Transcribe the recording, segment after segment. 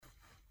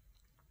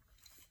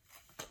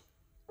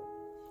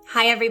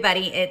Hi,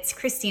 everybody. It's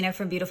Christina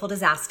from Beautiful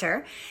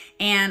Disaster,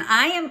 and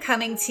I am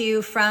coming to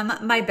you from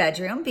my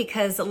bedroom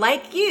because,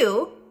 like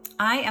you,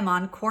 I am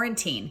on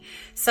quarantine.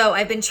 So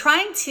I've been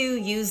trying to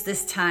use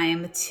this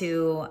time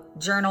to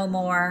journal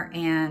more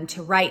and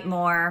to write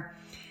more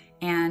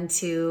and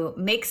to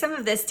make some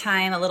of this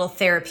time a little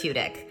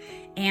therapeutic.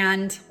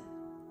 And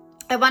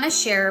I want to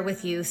share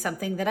with you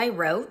something that I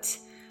wrote.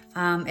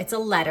 It's a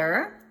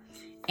letter,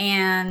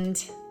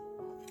 and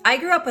I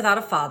grew up without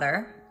a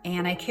father.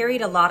 And I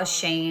carried a lot of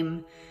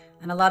shame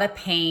and a lot of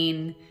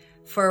pain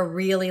for a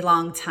really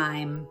long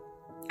time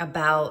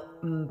about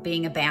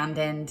being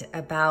abandoned,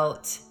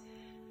 about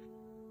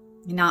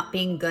not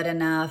being good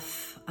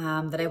enough,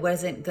 that I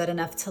wasn't good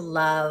enough to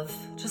love,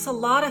 just a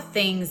lot of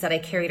things that I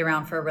carried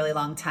around for a really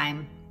long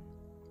time.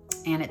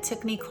 And it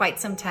took me quite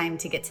some time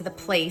to get to the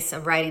place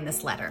of writing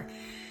this letter.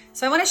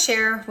 So I want to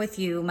share with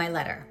you my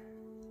letter.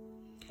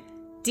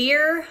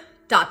 Dear ...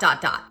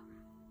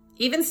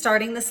 Even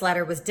starting this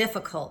letter was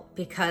difficult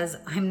because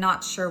I'm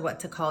not sure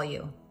what to call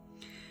you.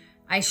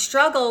 I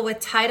struggle with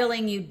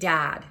titling you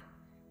Dad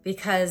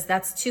because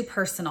that's too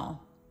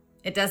personal.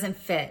 It doesn't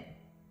fit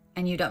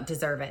and you don't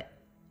deserve it.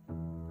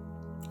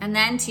 And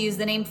then to use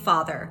the name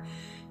Father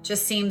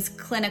just seems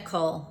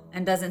clinical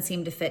and doesn't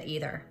seem to fit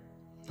either.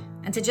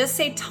 And to just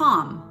say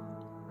Tom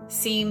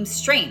seems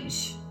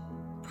strange,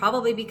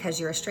 probably because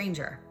you're a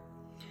stranger.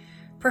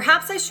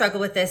 Perhaps I struggle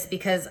with this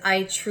because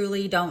I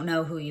truly don't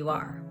know who you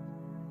are.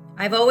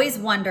 I've always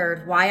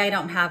wondered why I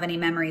don't have any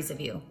memories of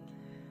you.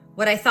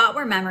 What I thought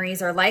were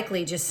memories are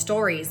likely just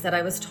stories that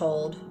I was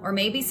told, or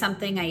maybe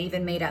something I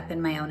even made up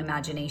in my own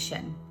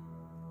imagination.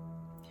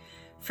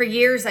 For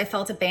years, I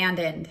felt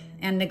abandoned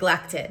and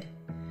neglected.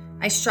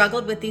 I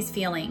struggled with these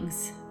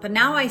feelings, but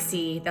now I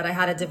see that I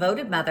had a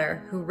devoted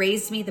mother who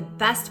raised me the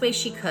best way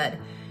she could.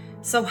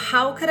 So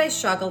how could I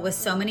struggle with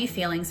so many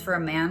feelings for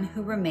a man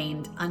who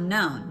remained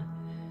unknown?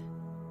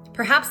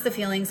 Perhaps the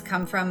feelings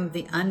come from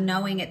the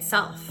unknowing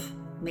itself.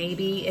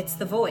 Maybe it's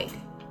the void.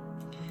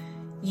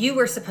 You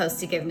were supposed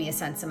to give me a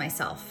sense of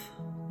myself.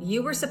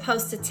 You were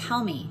supposed to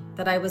tell me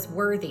that I was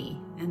worthy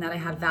and that I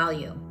had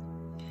value.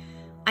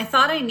 I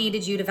thought I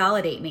needed you to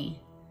validate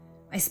me.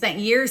 I spent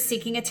years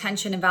seeking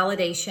attention and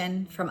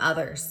validation from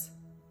others.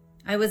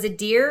 I was a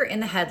deer in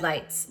the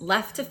headlights,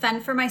 left to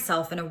fend for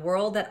myself in a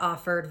world that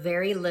offered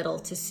very little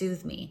to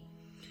soothe me.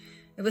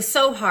 It was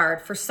so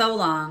hard for so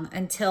long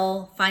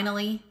until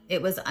finally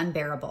it was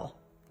unbearable.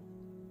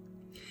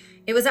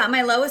 It was at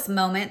my lowest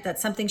moment that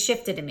something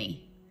shifted in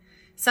me.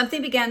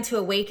 Something began to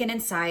awaken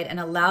inside and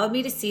allowed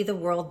me to see the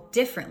world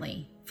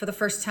differently for the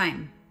first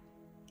time.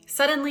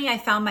 Suddenly, I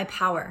found my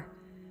power,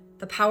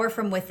 the power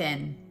from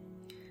within.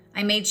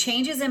 I made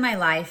changes in my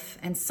life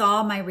and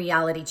saw my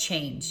reality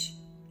change.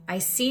 I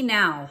see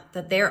now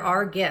that there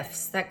are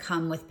gifts that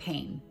come with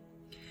pain.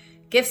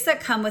 Gifts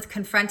that come with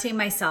confronting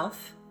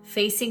myself,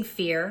 facing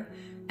fear,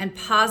 and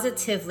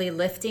positively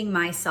lifting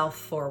myself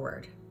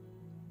forward.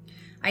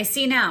 I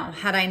see now,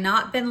 had I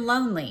not been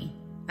lonely,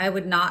 I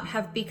would not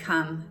have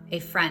become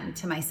a friend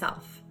to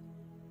myself.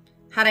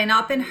 Had I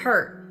not been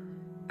hurt,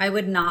 I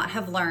would not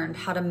have learned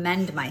how to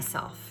mend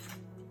myself.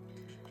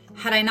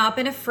 Had I not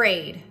been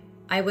afraid,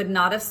 I would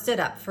not have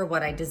stood up for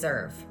what I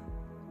deserve.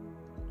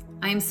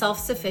 I am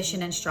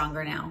self-sufficient and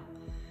stronger now.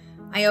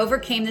 I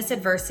overcame this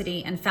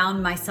adversity and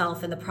found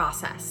myself in the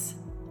process.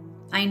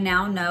 I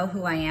now know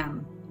who I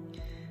am.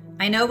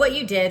 I know what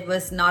you did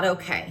was not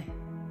okay.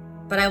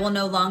 But I will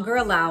no longer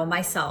allow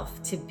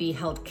myself to be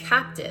held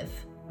captive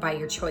by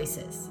your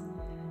choices.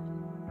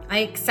 I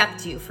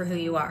accept you for who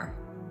you are.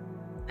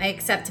 I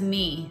accept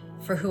me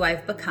for who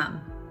I've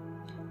become.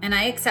 And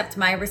I accept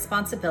my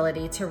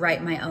responsibility to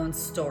write my own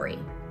story.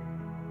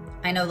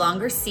 I no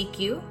longer seek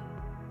you.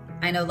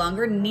 I no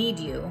longer need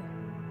you.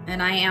 And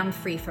I am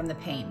free from the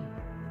pain.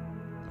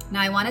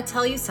 Now I want to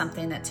tell you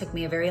something that took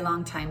me a very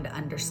long time to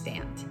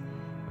understand.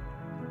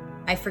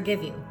 I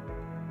forgive you.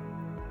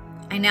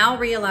 I now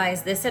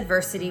realize this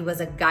adversity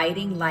was a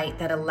guiding light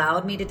that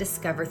allowed me to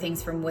discover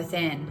things from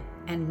within,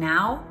 and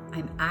now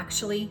I'm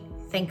actually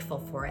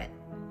thankful for it.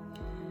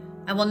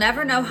 I will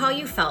never know how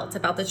you felt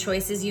about the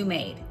choices you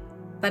made,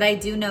 but I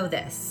do know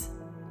this: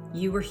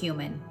 you were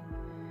human.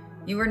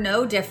 You were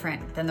no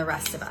different than the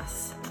rest of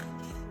us.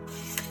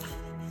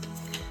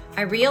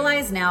 I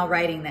realize now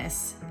writing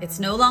this, it's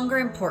no longer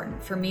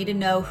important for me to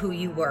know who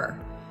you were.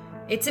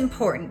 It's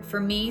important for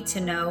me to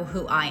know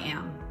who I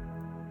am.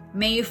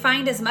 May you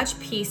find as much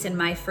peace in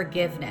my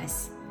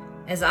forgiveness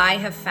as I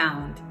have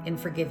found in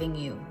forgiving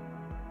you.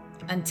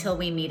 Until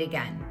we meet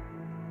again.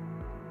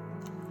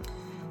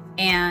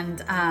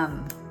 And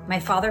my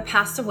father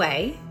passed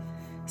away,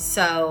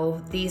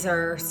 so these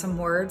are some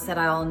words that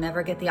I'll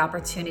never get the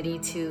opportunity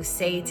to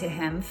say to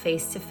him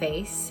face to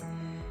face.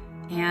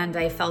 And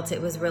I felt it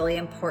was really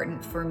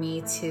important for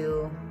me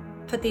to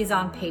put these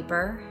on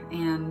paper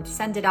and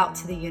send it out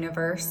to the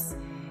universe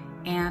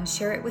and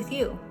share it with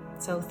you.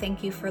 So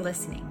thank you for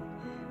listening.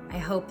 I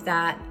hope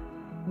that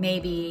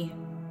maybe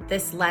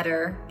this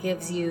letter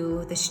gives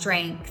you the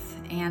strength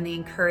and the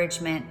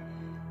encouragement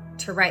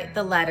to write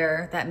the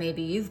letter that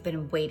maybe you've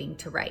been waiting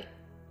to write.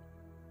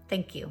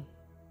 Thank you.